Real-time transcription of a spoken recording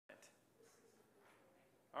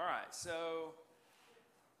All right, so,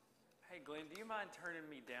 hey Glenn, do you mind turning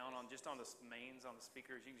me down on the mains on the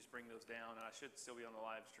speakers? You can just bring those down, and I should still be on the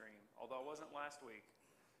live stream. Although I wasn't last week,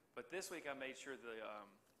 but this week I made sure the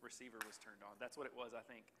receiver was turned on. That's what it was, I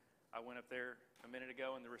think. I went up there a minute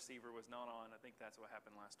ago, and the receiver was not on. I think that's what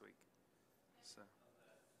happened last week. So,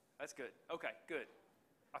 that's good. Okay, good.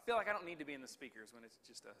 I feel like I don't need to be in the speakers when it's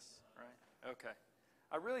just us, right? Okay.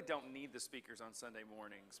 I really don't need the speakers on Sunday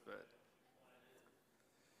mornings, but...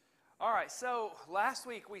 All right, so last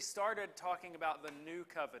week we started talking about the new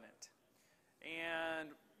covenant. And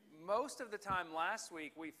most of the time last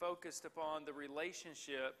week we focused upon the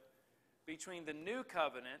relationship between the new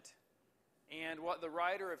covenant and what the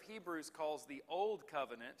writer of Hebrews calls the old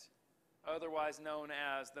covenant, otherwise known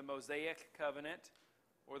as the Mosaic covenant,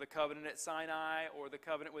 or the covenant at Sinai, or the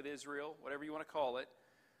covenant with Israel, whatever you want to call it.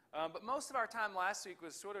 But most of our time last week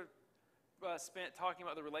was sort of spent talking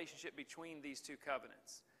about the relationship between these two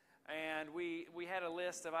covenants. And we had a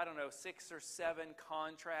list of, 6 or 7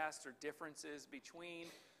 contrasts or differences between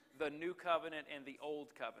the new covenant and the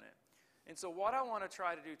old covenant. And so what I want to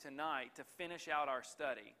try to do tonight to finish out our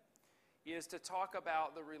study is to talk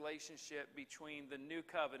about the relationship between the new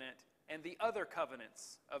covenant and the other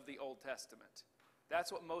covenants of the Old Testament.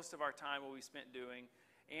 That's what most of our time will be spent doing.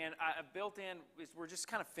 And I've built in, we're just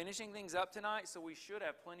kind of finishing things up tonight, so we should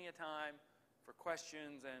have plenty of time for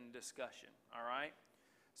questions and discussion, all right?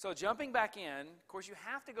 So jumping back in, of course, you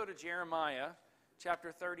have to go to Jeremiah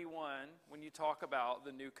chapter 31 when you talk about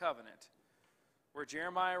the new covenant, where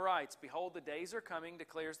Jeremiah writes, "Behold, the days are coming,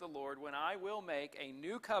 declares the Lord, when I will make a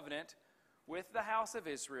new covenant with the house of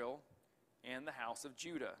Israel and the house of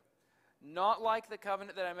Judah. Not like the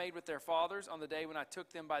covenant that I made with their fathers on the day when I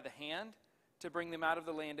took them by the hand to bring them out of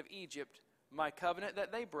the land of Egypt, my covenant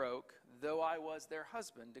that they broke, though I was their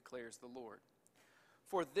husband, declares the Lord.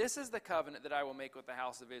 For this is the covenant that I will make with the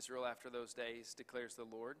house of Israel after those days, declares the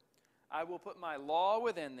Lord. I will put my law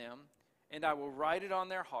within them, and I will write it on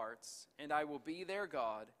their hearts, and I will be their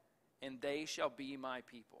God, and they shall be my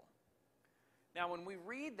people." Now, when we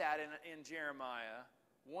read that in Jeremiah,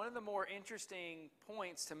 one of the more interesting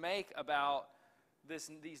points to make about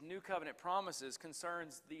these new covenant promises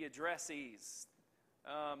concerns the addressees,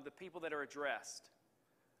 the people that are addressed.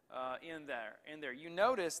 In there. You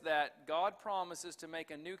notice that God promises to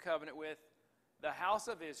make a new covenant with the house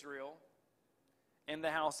of Israel and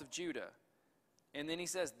the house of Judah. And then he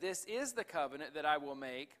says, "This is the covenant that I will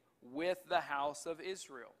make with the house of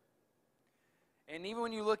Israel." And even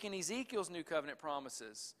when you look in Ezekiel's new covenant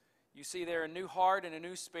promises, you see there a new heart and a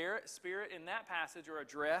new spirit. Spirit in that passage are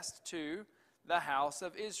addressed to the house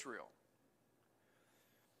of Israel.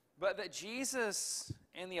 But that Jesus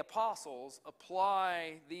and the apostles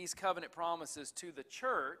apply these covenant promises to the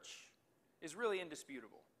church is really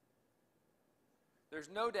indisputable. There's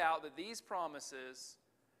no doubt that these promises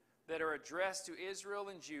that are addressed to Israel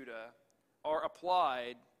and Judah are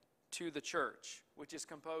applied to the church, which is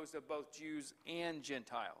composed of both Jews and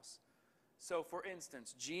Gentiles. So, for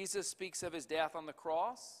instance, Jesus speaks of his death on the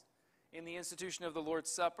cross in the institution of the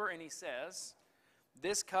Lord's Supper, and he says,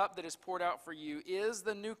 "This cup that is poured out for you is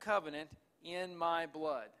the new covenant in my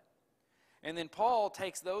blood." And then Paul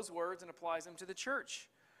takes those words and applies them to the church.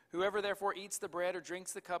 "Whoever therefore eats the bread or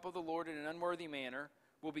drinks the cup of the Lord in an unworthy manner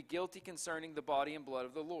will be guilty concerning the body and blood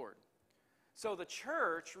of the Lord." So the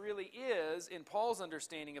church really is, in Paul's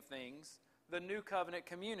understanding of things, the new covenant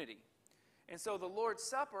community. And so the Lord's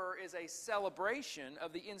Supper is a celebration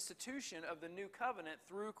of the institution of the new covenant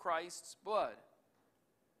through Christ's blood.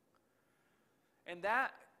 And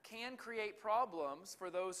that can create problems for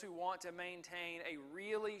those who want to maintain a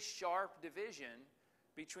really sharp division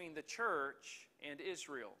between the church and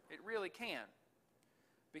Israel. It really can.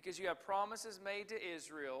 Because you have promises made to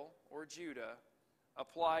Israel or Judah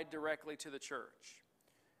applied directly to the church.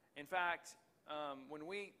 In fact, when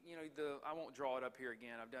I won't draw it up here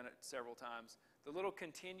again, I've done it several times, the little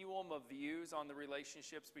continuum of views on the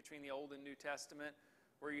relationships between the Old and New Testament,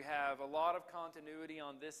 where you have a lot of continuity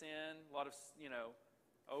on this end, a lot of,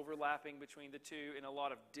 overlapping between the two, and a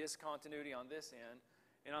lot of discontinuity on this end.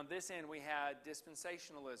 And on this end, we had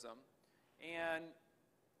dispensationalism. And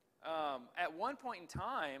at one point in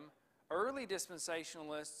time, early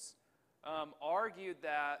dispensationalists argued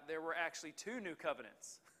that there were actually 2 new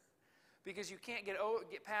covenants. Because you can't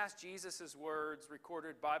get past Jesus' words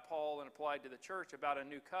recorded by Paul and applied to the church about a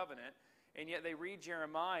new covenant, and yet they read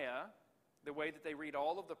Jeremiah the way that they read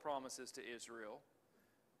all of the promises to Israel,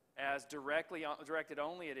 as directed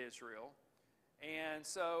only at Israel. And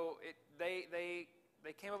so they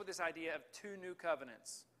came up with this idea of 2 new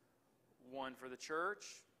covenants, one for the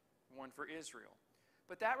church, one for Israel.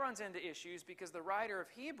 But that runs into issues because the writer of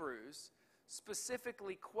Hebrews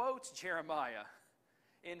specifically quotes Jeremiah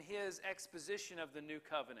in his exposition of the new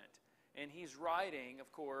covenant. And he's writing,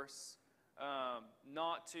 of course,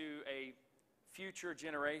 not to a future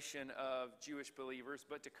generation of Jewish believers,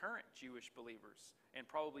 but to current Jewish believers, and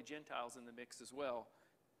probably Gentiles in the mix as well,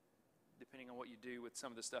 depending on what you do with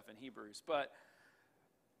some of the stuff in Hebrews. But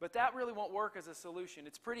that really won't work as a solution.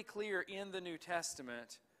 It's pretty clear in the New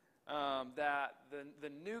Testament that the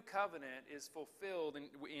new covenant is fulfilled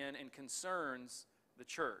in and concerns the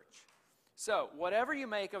church. So, whatever you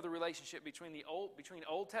make of the relationship between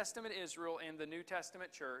Old Testament Israel and the New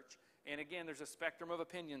Testament church, and again, there's a spectrum of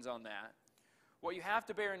opinions on that, what you have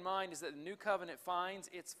to bear in mind is that the new covenant finds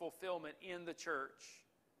its fulfillment in the church,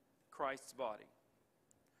 Christ's body.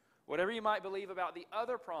 Whatever you might believe about the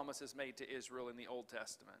other promises made to Israel in the Old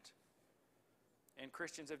Testament, and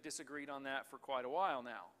Christians have disagreed on that for quite a while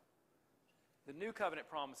now, the new covenant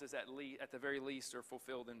promises at the very least are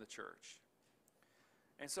fulfilled in the church.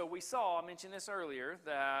 And so we saw, I mentioned this earlier,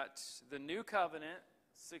 that the new covenant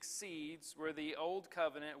succeeds where the old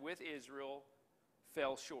covenant with Israel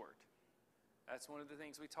fell short. That's one of the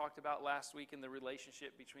things we talked about last week in the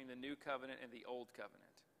relationship between the new covenant and the old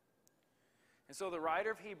covenant. And so the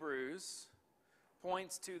writer of Hebrews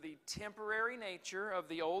points to the temporary nature of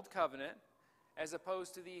the old covenant as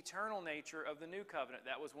opposed to the eternal nature of the new covenant.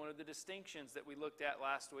 That was one of the distinctions that we looked at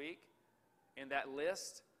last week in that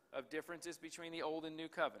list of differences between the old and new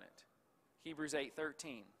covenant. Hebrews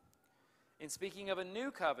 8:13. In speaking of a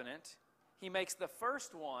new covenant, he makes the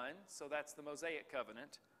first one, so that's the Mosaic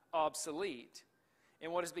covenant, obsolete.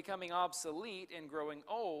 And what is becoming obsolete and growing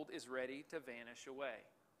old is ready to vanish away.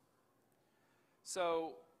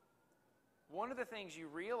 So, one of the things you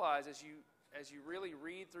realize as you really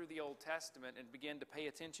read through the Old Testament and begin to pay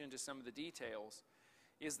attention to some of the details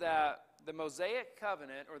is that the Mosaic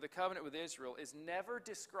covenant, or the covenant with Israel, is never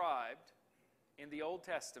described in the Old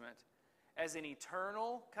Testament as an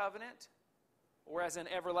eternal covenant or as an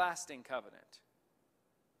everlasting covenant.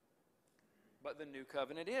 But the new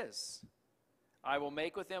covenant is. I will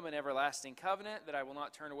make with them an everlasting covenant, that I will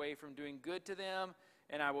not turn away from doing good to them,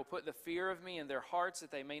 and I will put the fear of me in their hearts,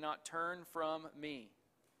 that they may not turn from me.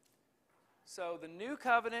 So the new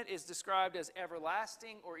covenant is described as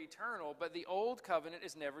everlasting or eternal, but the old covenant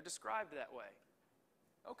is never described that way.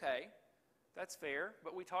 Okay, that's fair,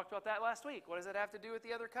 but we talked about that last week. What does that have to do with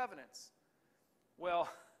the other covenants? Well,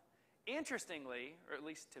 interestingly, or at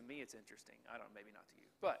least to me it's interesting, I don't know, maybe not to you,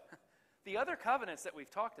 but the other covenants that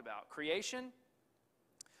we've talked about, creation,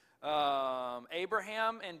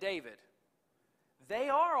 Abraham and David, they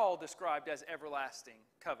are all described as everlasting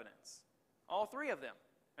covenants. All three of them.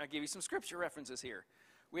 I'll give you some scripture references here.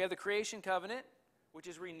 We have the creation covenant, which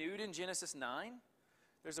is renewed in Genesis 9.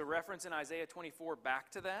 There's a reference in Isaiah 24 back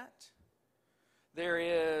to that. There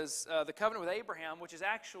is the covenant with Abraham, which is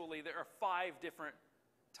actually, there are 5 different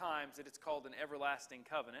times that it's called an everlasting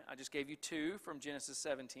covenant. I just gave you 2 from Genesis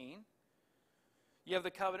 17. You have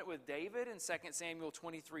the covenant with David in 2 Samuel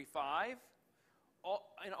 23:5.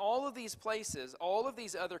 In all of these places, all of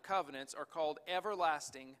these other covenants are called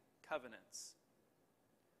everlasting covenants.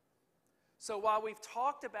 So while we've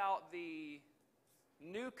talked about the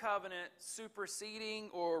new covenant superseding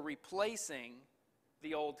or replacing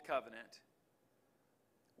the old covenant,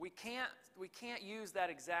 we can't use that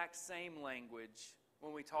exact same language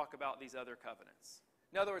when we talk about these other covenants.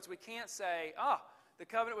 In other words, we can't say, the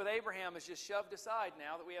covenant with Abraham is just shoved aside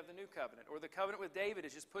now that we have the new covenant, or the covenant with David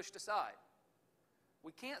is just pushed aside.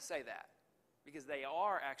 We can't say that because they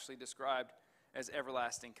are actually described as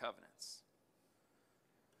everlasting covenants.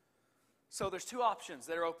 So there's 2 options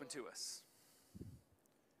that are open to us.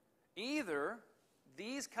 Either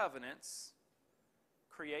these covenants,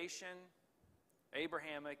 creation,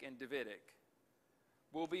 Abrahamic, and Davidic,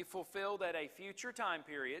 will be fulfilled at a future time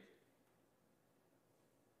period,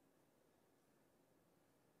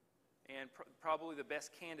 and probably the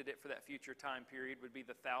best candidate for that future time period would be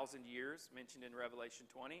the 1,000 years mentioned in Revelation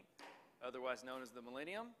 20, otherwise known as the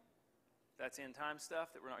millennium. That's end time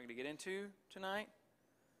stuff that we're not going to get into tonight.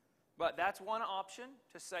 But that's one option,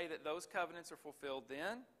 to say that those covenants are fulfilled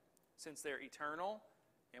then, since they're eternal,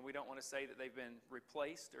 and we don't want to say that they've been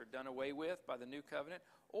replaced or done away with by the new covenant.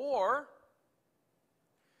 Or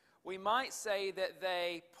we might say that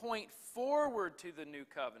they point forward to the new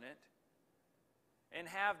covenant and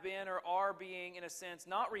have been or are being, in a sense,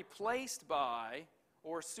 not replaced by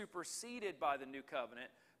or superseded by the new covenant,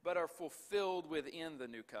 but are fulfilled within the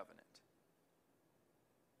new covenant.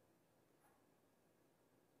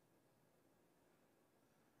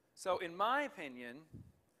 So in my opinion,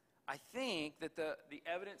 I think that the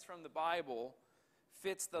evidence from the Bible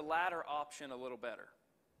fits the latter option a little better.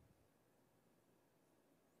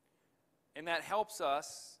 And that helps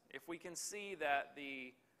us if we can see that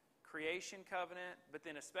the creation covenant, but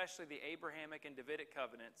then especially the Abrahamic and Davidic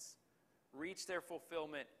covenants, reach their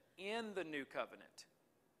fulfillment in the new covenant.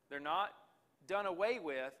 They're not done away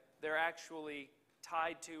with, they're actually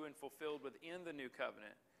tied to and fulfilled within the new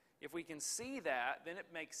covenant. If we can see that, then it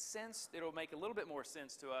makes sense, it'll make a little bit more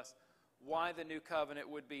sense to us why the new covenant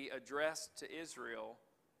would be addressed to Israel,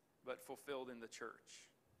 but fulfilled in the church.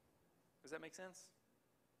 Does that make sense?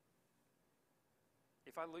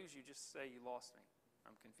 If I lose you, just say you lost me.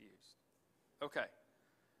 I'm confused. Okay.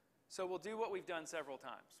 So we'll do what we've done several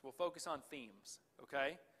times. We'll focus on themes,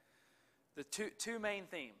 okay? The two main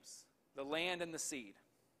themes, the land and the seed.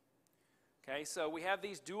 Okay, so we have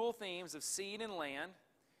these dual themes of seed and land,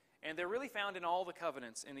 and they're really found in all the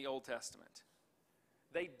covenants in the Old Testament.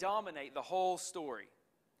 They dominate the whole story,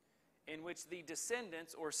 in which the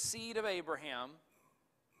descendants or seed of Abraham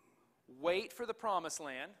wait for the promised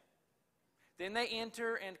land. Then they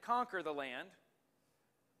enter and conquer the land.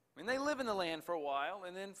 And they live in the land for a while,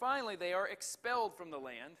 and then finally they are expelled from the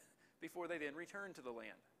land before they then return to the land.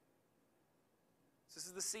 So this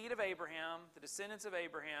is the seed of Abraham, the descendants of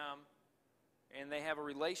Abraham, and they have a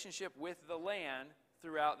relationship with the land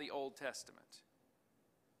throughout the Old Testament.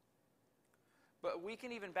 But we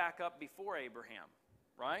can even back up before Abraham,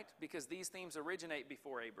 right? Because these themes originate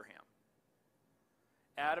before Abraham.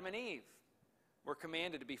 Adam and Eve were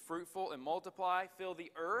commanded to be fruitful and multiply, fill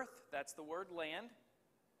the earth, that's the word land,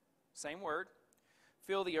 same word.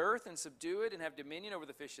 Fill the earth and subdue it and have dominion over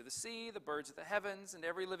the fish of the sea, the birds of the heavens, and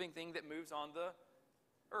every living thing that moves on the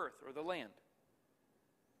earth or the land.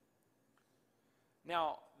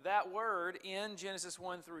 Now, that word in Genesis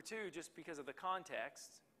 1 through 2, just because of the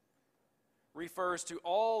context, refers to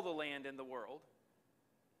all the land in the world.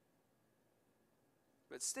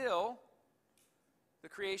 But still, the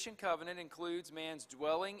creation covenant includes man's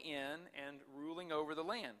dwelling in and ruling over the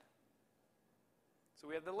land. So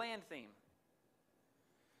we have the land theme.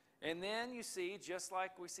 And then you see, just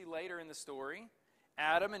like we see later in the story,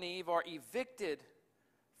 Adam and Eve are evicted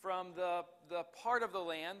from the part of the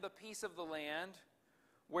land, the piece of the land,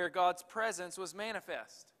 where God's presence was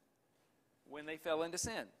manifest when they fell into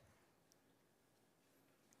sin.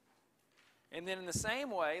 And then in the same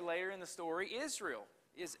way, later in the story, Israel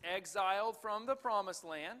is exiled from the promised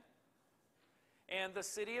land, and the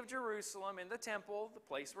city of Jerusalem and the temple, the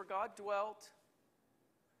place where God dwelt,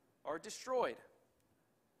 are destroyed.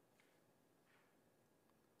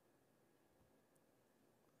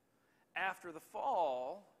 After the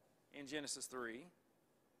fall, in Genesis 3,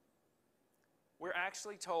 we're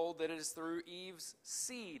actually told that it is through Eve's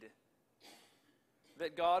seed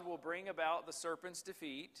that God will bring about the serpent's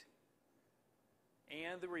defeat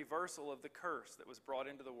and the reversal of the curse that was brought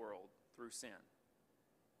into the world through sin.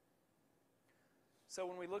 So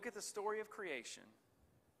when we look at the story of creation,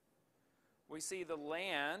 we see the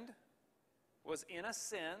land was in a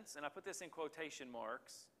sense, and I put this in quotation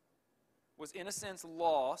marks, was in a sense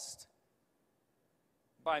lost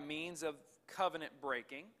by means of covenant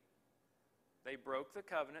breaking. They broke the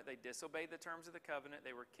covenant. They disobeyed the terms of the covenant.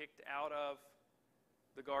 They were kicked out of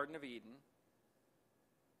the Garden of Eden.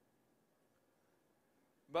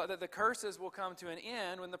 But that the curses will come to an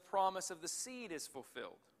end when the promise of the seed is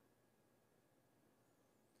fulfilled.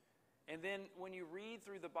 And then when you read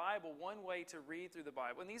through the Bible, one way to read through the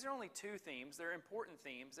Bible, and these are only two themes, they're important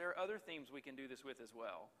themes. There are other themes we can do this with as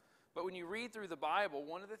well. But when you read through the Bible,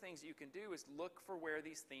 one of the things you can do is look for where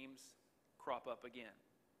these themes crop up again.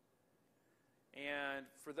 And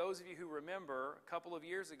for those of you who remember, a couple of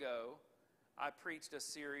years ago, I preached a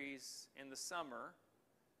series in the summer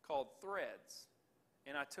called Threads.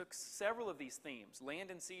 And I took several of these themes. Land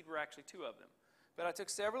and seed were actually two of them. But I took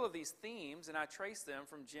several of these themes and I traced them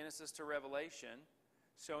from Genesis to Revelation,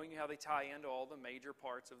 showing you how they tie into all the major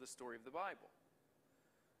parts of the story of the Bible.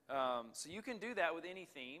 So you can do that with any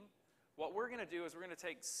theme. What we're going to do is we're going to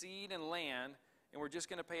take seed and land, and we're just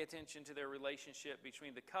going to pay attention to their relationship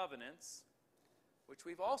between the covenants, which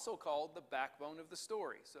we've also called the backbone of the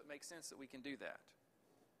story. So it makes sense that we can do that.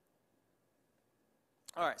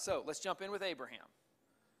 All right, so let's jump in with Abraham.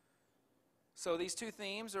 So these two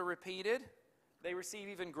themes are repeated. They receive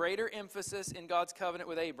even greater emphasis in God's covenant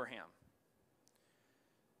with Abraham.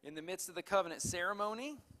 In the midst of the covenant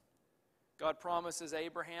ceremony, God promises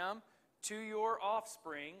Abraham, to your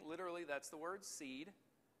offspring, literally that's the word seed,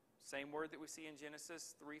 same word that we see in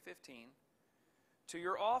Genesis 3:15. To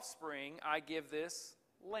your offspring I give this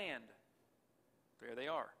land. There they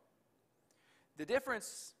are. The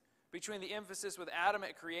difference between the emphasis with Adam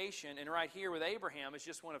at creation and right here with Abraham is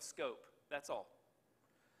just one of scope. That's all.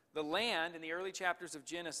 The land in the early chapters of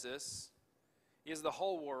Genesis is the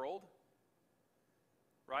whole world,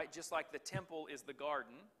 right? Just like the temple is the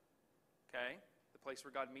garden, okay? The place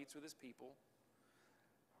where God meets with his people.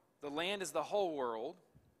 The land is the whole world,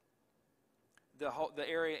 the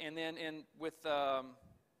area, and then in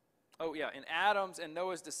Adam's and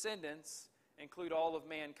Noah's descendants include all of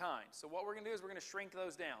mankind. So what we're going to do is we're going to shrink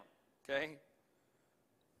those down, okay?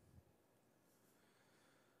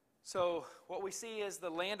 So what we see is the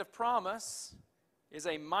land of promise is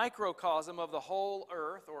a microcosm of the whole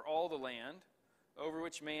earth, or all the land, over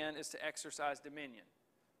which man is to exercise dominion.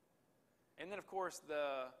 And then, of course,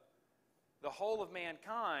 the whole of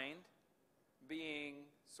mankind, being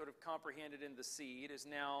sort of comprehended in the seed, is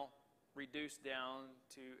now reduced down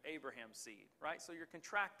to Abraham's seed, right? So you're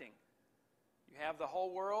contracting. You have the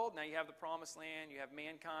whole world, now you have the promised land, you have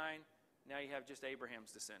mankind, now you have just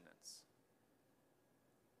Abraham's descendants.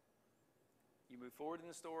 You move forward in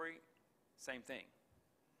the story, same thing.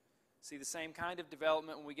 See the same kind of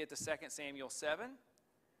development when we get to 2 Samuel 7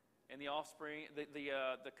 and the offspring,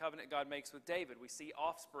 the covenant God makes with David. We see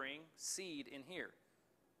offspring, seed in here.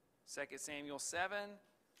 2 Samuel 7,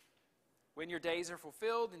 when your days are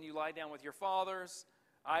fulfilled and you lie down with your fathers,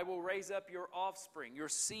 I will raise up your offspring, your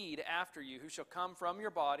seed after you, who shall come from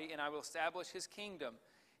your body, and I will establish his kingdom.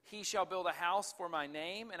 He shall build a house for my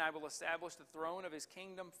name, and I will establish the throne of his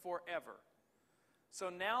kingdom forever. So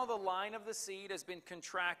now the line of the seed has been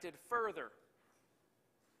contracted further,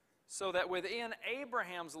 so that within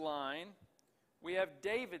Abraham's line, we have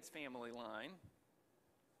David's family line.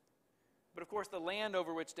 But of course, the land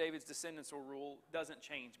over which David's descendants will rule doesn't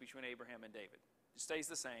change between Abraham and David. It stays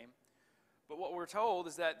the same. But what we're told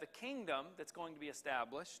is that the kingdom that's going to be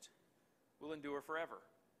established will endure forever.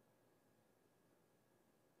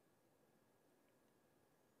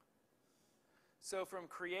 So from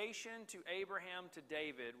creation to Abraham to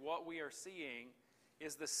David, what we are seeing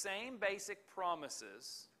is the same basic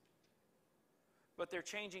promises, but they're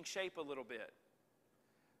changing shape a little bit.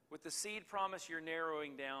 With the seed promise, you're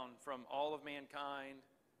narrowing down from all of mankind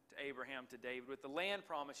to Abraham to David. With the land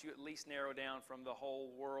promise, you at least narrow down from the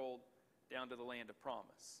whole world down to the land of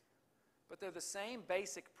promise. But they're the same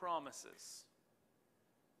basic promises.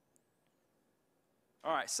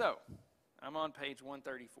 All right, so I'm on page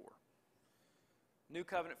 134. New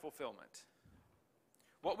covenant fulfillment.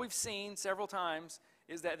 What we've seen several times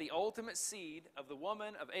is that the ultimate seed of the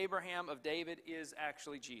woman, of Abraham, of David is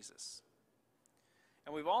actually Jesus.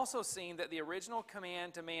 And we've also seen that the original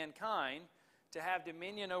command to mankind to have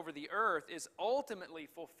dominion over the earth is ultimately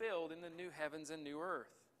fulfilled in the new heavens and new earth.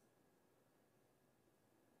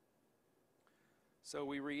 So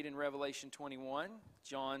we read in Revelation 21,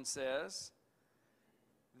 John says,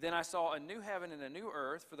 Then I saw a new heaven and a new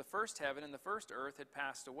earth, for the first heaven and the first earth had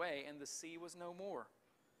passed away, and the sea was no more.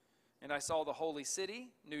 And I saw the holy city,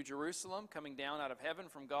 New Jerusalem, coming down out of heaven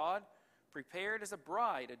from God, prepared as a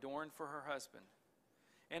bride adorned for her husband.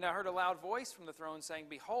 And I heard a loud voice from the throne saying,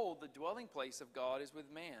 Behold, the dwelling place of God is with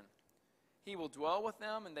man. He will dwell with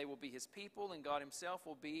them, and they will be his people, and God himself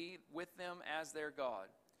will be with them as their God.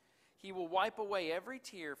 He will wipe away every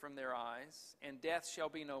tear from their eyes, and death shall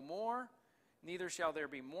be no more. Neither shall there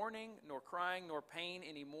be mourning, nor crying, nor pain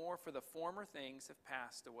any more, for the former things have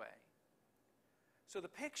passed away. So the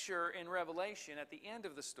picture in Revelation at the end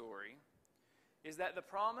of the story is that the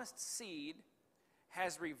promised seed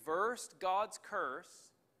has reversed God's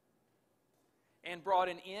curse and brought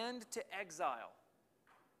an end to exile.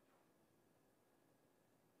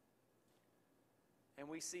 And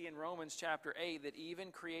we see in Romans chapter 8 that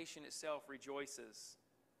even creation itself rejoices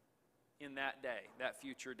in that day, that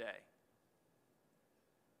future day.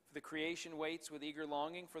 The creation waits with eager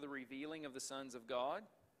longing for the revealing of the sons of God.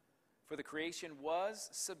 For the creation was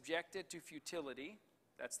subjected to futility,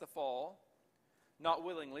 that's the fall, not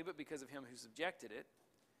willingly, but because of him who subjected it,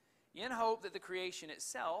 in hope that the creation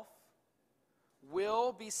itself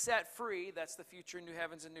will be set free, that's the future new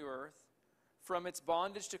heavens and new earth, from its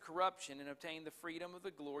bondage to corruption and obtain the freedom of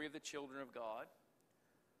the glory of the children of God.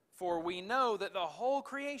 For we know that the whole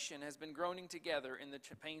creation has been groaning together in the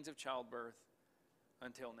pains of childbirth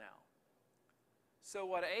until now. So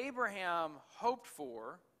what Abraham hoped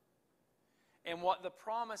for and what the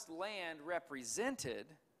promised land represented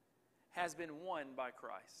has been won by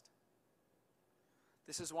Christ.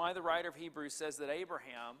 This is why the writer of Hebrews says that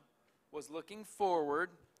Abraham was looking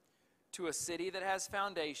forward to a city that has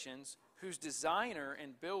foundations, whose designer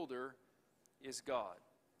and builder is God.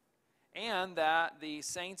 And that the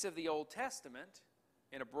saints of the Old Testament,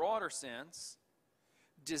 in a broader sense,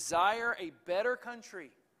 desire a better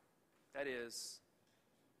country, that is,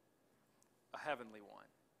 a heavenly one.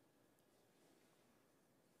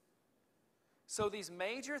 So these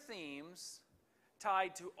major themes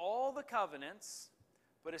tied to all the covenants,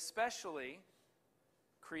 but especially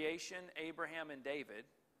creation, Abraham, and David,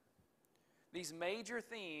 these major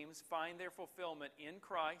themes find their fulfillment in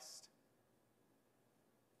Christ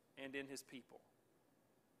and in his people.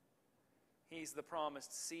 He's the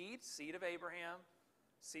promised seed, seed of Abraham,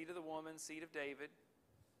 seed of the woman, seed of David.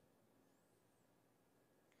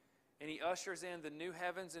 And he ushers in the new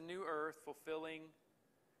heavens and new earth, fulfilling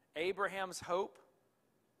Abraham's hope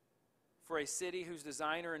for a city whose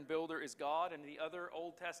designer and builder is God, and the other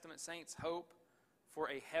Old Testament saints' hope for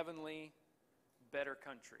a heavenly, better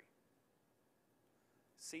country.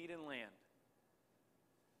 Seed and land,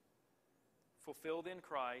 fulfilled in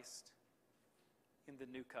Christ in the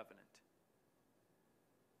new covenant.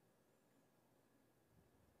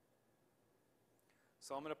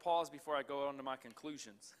 So I'm going to pause before I go on to my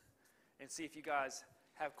conclusions and see if you guys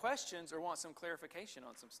have questions or want some clarification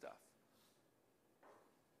on some stuff.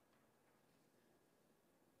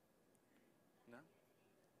 No?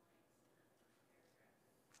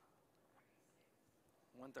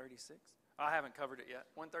 136? I haven't covered it yet.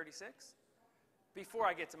 136? Before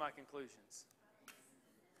I get to my conclusions.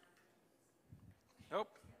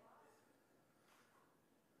 Nope.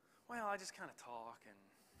 Well, I just kind of talk, and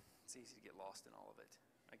it's easy to get lost in all of it.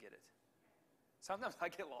 I get it. Sometimes I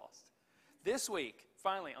get lost. This week,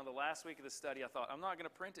 finally, on the last week of the study, I thought, I'm not going to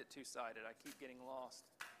print it two-sided. I keep getting lost.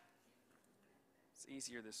 It's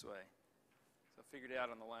easier this way. So I figured it out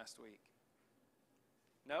on the last week.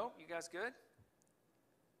 No? You guys good?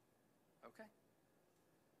 Okay.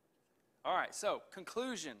 All right, so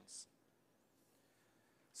conclusions.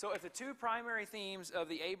 So if the two primary themes of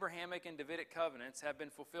the Abrahamic and Davidic covenants have been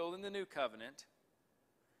fulfilled in the new covenant,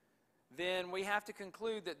 then we have to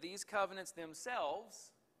conclude that these covenants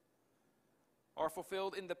themselves are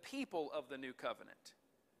fulfilled in the people of the new covenant.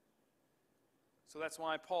 So that's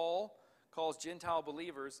why Paul calls Gentile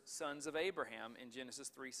believers sons of Abraham in Genesis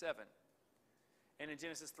 3:7. And in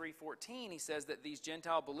Genesis 3:14, he says that these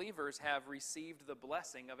Gentile believers have received the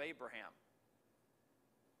blessing of Abraham.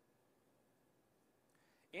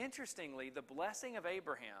 Interestingly, the blessing of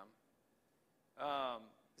Abraham,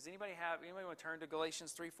 does anybody want to turn to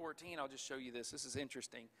Galatians 3:14? I'll just show you this. This is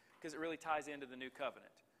interesting because it really ties into the new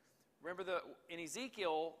covenant. Remember, in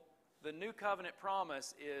Ezekiel, the new covenant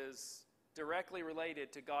promise is directly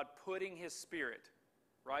related to God putting his spirit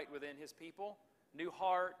right within his people. New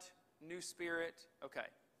heart, new spirit. Okay.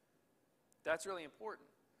 That's really important.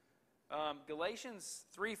 Galatians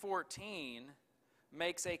 3:14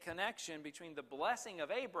 makes a connection between the blessing of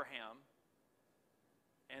Abraham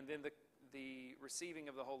and then the receiving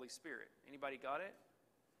of the Holy Spirit. Anybody got it?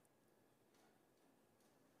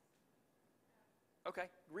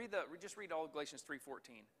 Okay, just read all of Galatians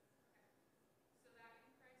 3:14. So that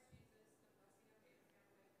in Christ Jesus, the blessing of Abraham might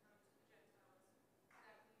come to the Gentiles, that we might receive the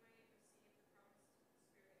promised Spirit through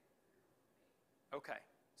faith. Okay,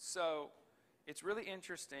 so it's really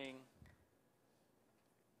interesting.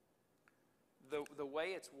 The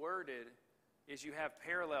way it's worded is you have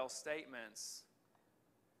parallel statements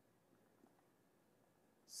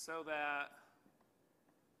so that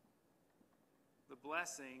the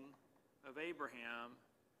blessing of Abraham,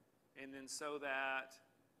 and then so that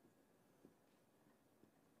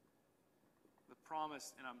the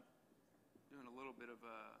promise, and I'm doing a little bit of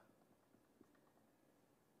a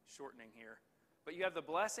shortening here, but you have the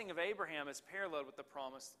blessing of Abraham as paralleled with the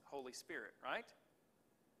promised Holy Spirit, right?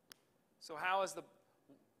 So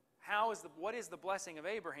what is the blessing of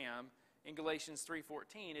Abraham in Galatians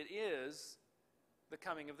 3:14? It is the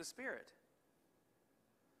coming of the Spirit.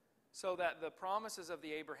 So that the promises of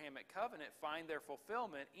the Abrahamic covenant find their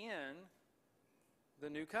fulfillment in the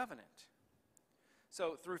new covenant.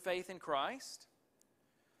 So through faith in Christ,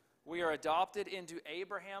 we are adopted into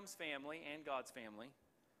Abraham's family and God's family.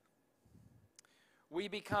 We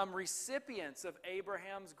become recipients of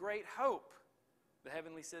Abraham's great hope, the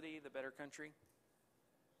heavenly city, the better country.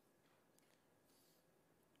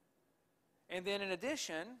 And then in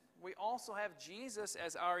addition, we also have Jesus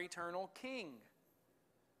as our eternal King.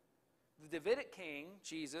 The Davidic king,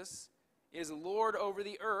 Jesus, is Lord over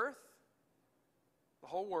the earth, the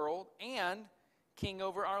whole world, and king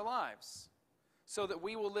over our lives, so that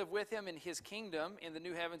we will live with him in his kingdom in the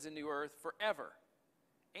new heavens and new earth forever.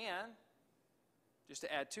 And, just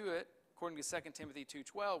to add to it, according to 2 Timothy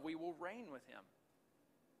 2:12, we will reign with him.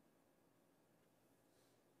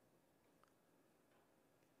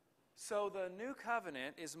 So the new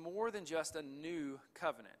covenant is more than just a new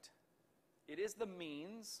covenant. It is the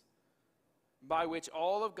means by which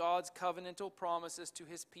all of God's covenantal promises to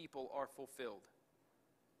his people are fulfilled.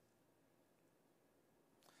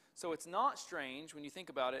 So it's not strange when you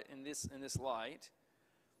think about it in this light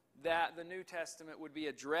that the New Testament would be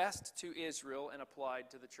addressed to Israel and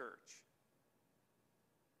applied to the church.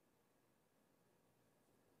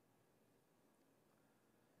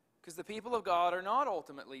 Because the people of God are not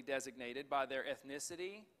ultimately designated by their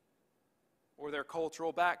ethnicity or their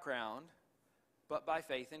cultural background, but by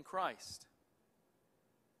faith in Christ.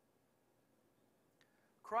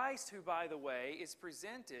 Christ, who, by the way, is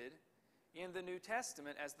presented in the New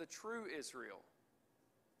Testament as the true Israel.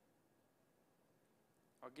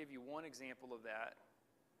 I'll give you one example of that.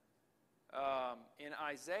 In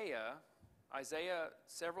Isaiah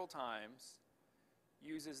several times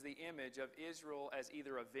uses the image of Israel as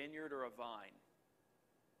either a vineyard or a vine.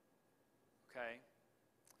 Okay?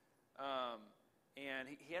 And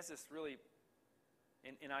he has this really,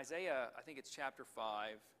 in Isaiah, I think it's chapter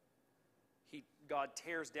 5, God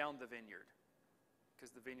tears down the vineyard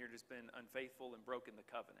because the vineyard has been unfaithful and broken the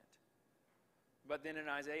covenant. But then in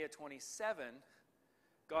Isaiah 27,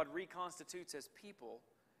 God reconstitutes his people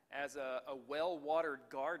as a well-watered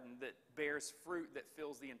garden that bears fruit that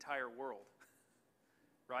fills the entire world.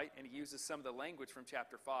 Right? And he uses some of the language from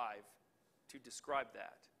chapter 5 to describe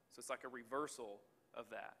that. So it's like a reversal of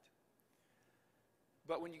that.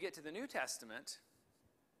 But when you get to the New Testament,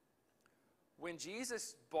 when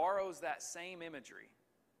Jesus borrows that same imagery,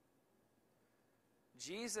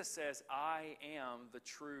 Jesus says, I am the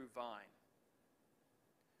true vine.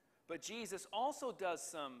 But Jesus also does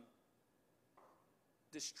some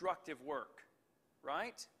destructive work,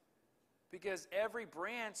 right? Because every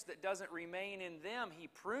branch that doesn't remain in them, he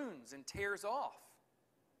prunes and tears off.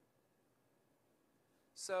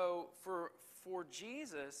 So for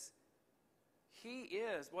Jesus, he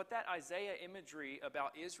is, what that Isaiah imagery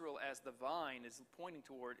about Israel as the vine is pointing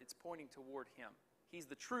toward, it's pointing toward him. He's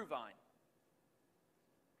the true vine.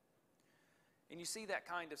 And you see that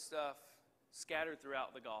kind of stuff scattered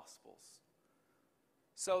throughout the Gospels.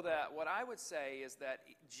 So that what I would say is that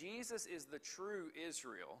Jesus is the true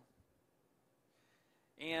Israel,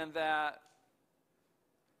 and that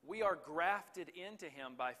we are grafted into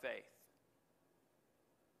him by faith.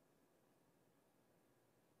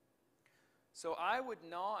 So I would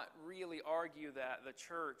not really argue that the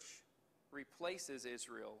church replaces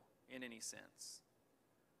Israel in any sense.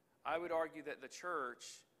 I would argue that the church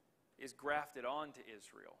is grafted onto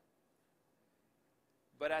Israel.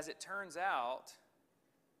 But as it turns out,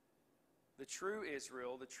 the true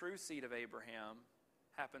Israel, the true seed of Abraham,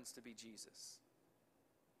 happens to be Jesus.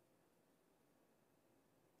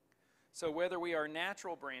 So whether we are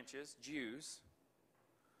natural branches, Jews,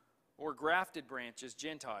 or grafted branches,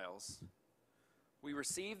 Gentiles, we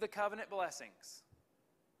receive the covenant blessings,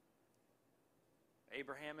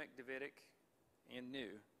 Abrahamic, Davidic, and new.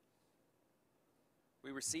 We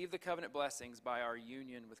receive the covenant blessings by our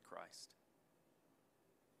union with Christ.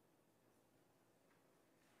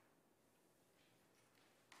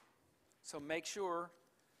 So make sure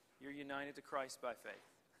you're united to Christ by faith.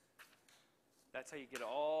 That's how you get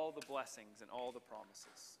all the blessings and all the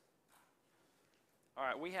promises. All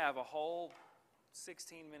right, we have a whole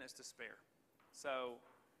 16 minutes to spare. So,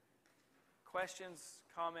 questions,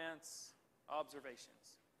 comments,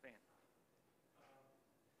 observations? Van.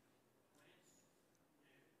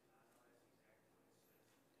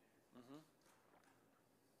 Mm-hmm.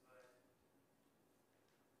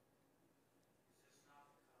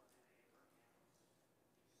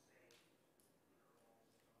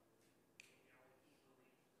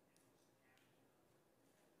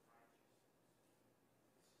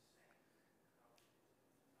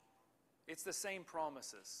 It's the same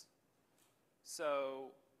promises.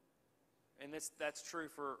 So, and that's true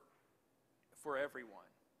for everyone.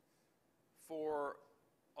 For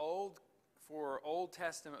Old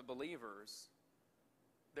Testament believers,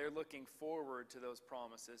 they're looking forward to those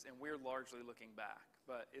promises, and we're largely looking back.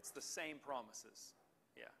 But it's the same promises.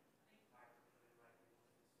 Yeah.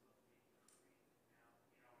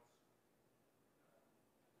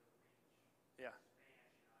 Yeah.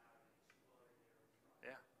 Yeah.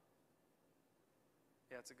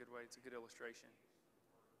 Yeah, it's a good way. It's a good illustration.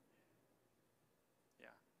 Yeah.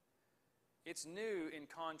 It's new in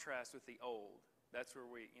contrast with the old. That's where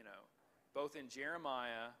we, both in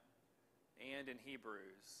Jeremiah and in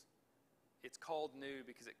Hebrews, it's called new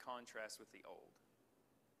because it contrasts with the old,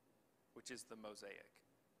 which is the Mosaic.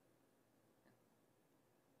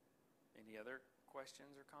 Any other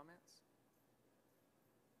questions or comments?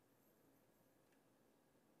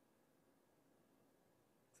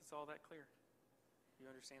 Is this all that clear? You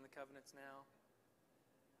understand the covenants now?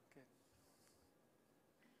 Good.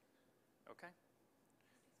 Okay.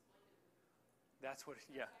 That's what,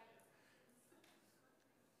 yeah.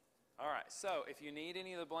 All right, so if you need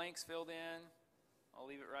any of the blanks filled in, I'll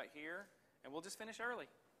leave it right here, and we'll just finish early.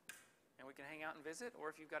 And we can hang out and visit, or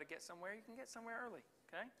if you've got to get somewhere, you can get somewhere early,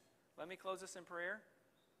 okay? Let me close this in prayer.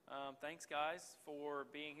 Thanks, guys, for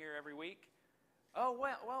being here every week. Oh,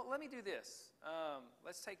 well, let me do this.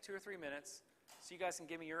 Let's take 2 or 3 minutes so you guys can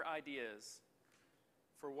give me your ideas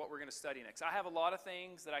for what we're going to study next. I have a lot of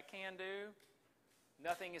things that I can do.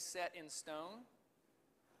 Nothing is set in stone,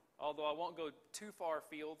 although I won't go too far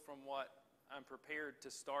afield from what I'm prepared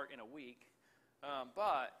to start in a week.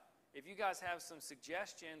 But if you guys have some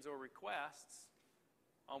suggestions or requests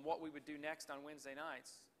on what we would do next on Wednesday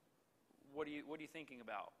nights, what are you thinking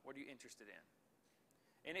about? What are you interested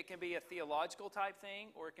in? And it can be a theological type thing,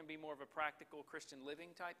 or it can be more of a practical Christian living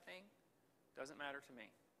type thing. Doesn't matter to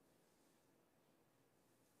me.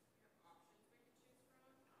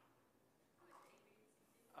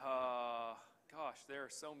 Gosh, there are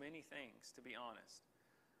so many things, to be honest.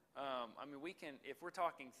 I mean, we can, if we're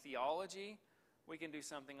talking theology, we can do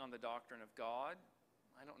something on the doctrine of God.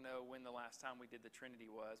 I don't know when the last time we did the Trinity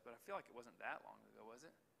was, but I feel like it wasn't that long ago, was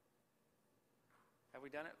it? Have we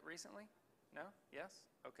done it recently? No? Yes?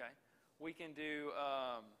 Okay. We can do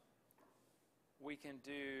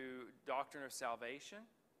doctrine of salvation,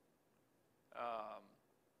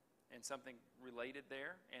 and something related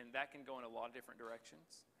there, and that can go in a lot of different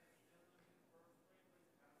directions.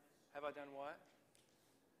 Have I done what?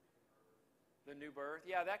 The new birth?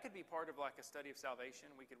 Yeah, that could be part of like a study of salvation.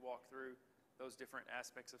 We could walk through those different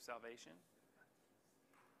aspects of salvation.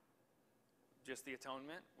 Just the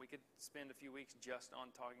atonement. We could spend a few weeks just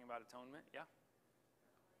on talking about atonement. Yeah.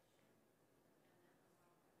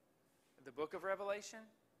 The book of Revelation?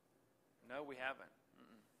 No, we haven't.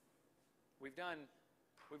 We've done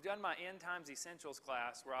my End Times Essentials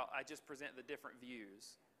class where I just present the different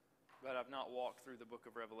views, but I've not walked through the book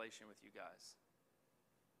of Revelation with you guys.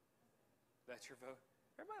 That's your vote?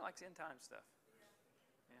 Everybody likes end time stuff.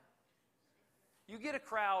 Yeah. You get a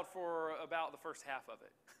crowd for about the first half of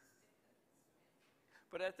it.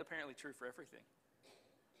 But that's apparently true for everything.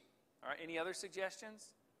 All right, any other suggestions?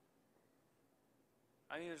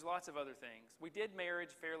 I mean, there's lots of other things. We did marriage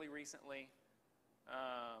fairly recently.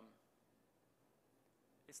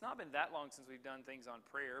 It's not been that long since we've done things on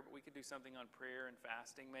prayer, but we could do something on prayer and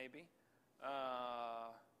fasting maybe.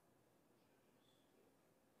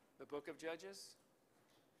 The book of Judges?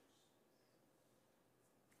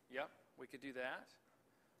 Yep, we could do that.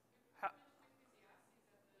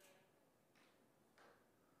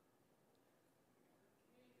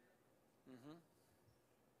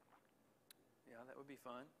 Yeah, that would be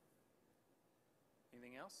fun.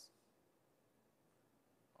 Anything else?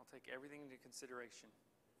 I'll take everything into consideration.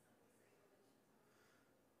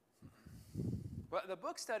 Well, the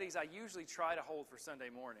book studies I usually try to hold for Sunday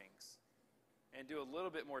mornings and do a little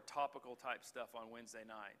bit more topical type stuff on Wednesday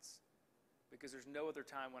nights, because there's no other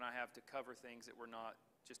time when I have to cover things that we're not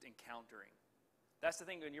just encountering. That's the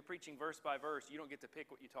thing, when you're preaching verse by verse, you don't get to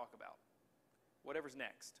pick what you talk about. Whatever's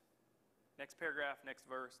next. Next paragraph, next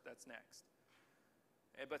verse, that's next.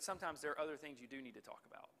 But sometimes there are other things you do need to talk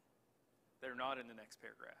about that are not in the next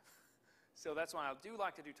paragraph. So that's why I do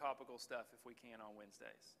like to do topical stuff if we can on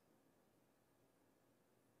Wednesdays.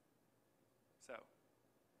 So,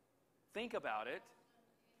 think about it.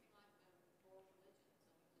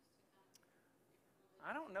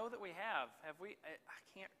 I don't know that we have. Have we? I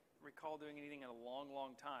can't recall doing anything in a long,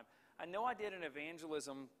 long time. I know I did an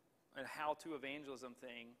evangelism, a how-to evangelism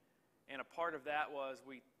thing, and a part of that was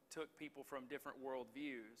we took people from different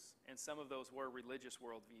worldviews, and some of those were religious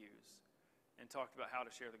worldviews, and talked about how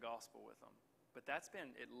to share the gospel with them. But that's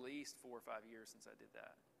been at least 4 or 5 years since I did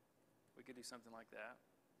that. We could do something like that.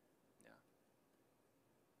 Yeah.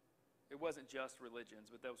 It wasn't just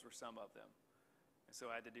religions, but those were some of them. And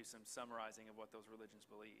so I had to do some summarizing of what those religions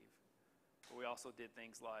believe. But we also did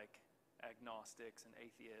things like agnostics and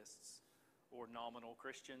atheists, or nominal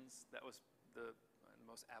Christians. That was the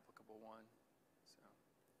most applicable one.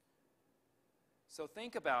 So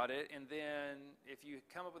think about it, and then if you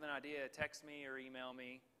come up with an idea, text me or email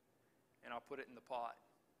me, and I'll put it in the pot,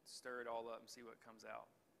 stir it all up, and see what comes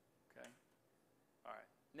out. Okay? All right.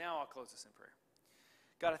 Now I'll close this in prayer.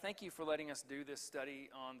 God, I thank you for letting us do this study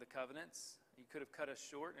on the covenants. You could have cut us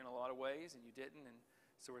short in a lot of ways, and you didn't, and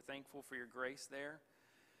so we're thankful for your grace there.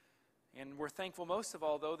 And we're thankful most of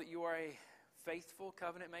all, though, that you are a faithful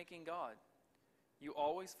covenant-making God. You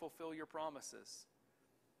always fulfill your promises.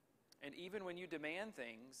 And even when you demand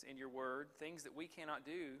things in your word, things that we cannot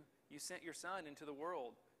do, you sent your Son into the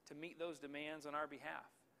world to meet those demands on our behalf.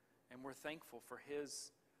 And we're thankful for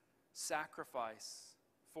his sacrifice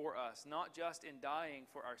for us, not just in dying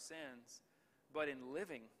for our sins, but in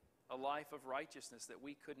living a life of righteousness that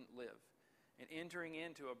we couldn't live, and entering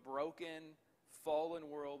into a broken, fallen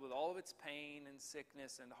world with all of its pain and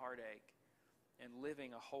sickness and heartache, and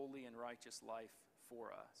living a holy and righteous life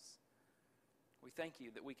for us. We thank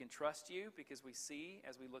you that we can trust you because we see,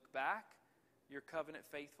 as we look back, your covenant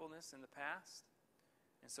faithfulness in the past.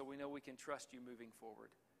 And so we know we can trust you moving forward.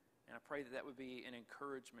 And I pray that that would be an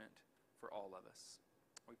encouragement for all of us.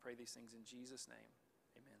 We pray these things in Jesus' name.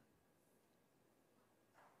 Amen.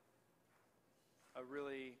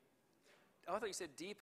 I thought you said deep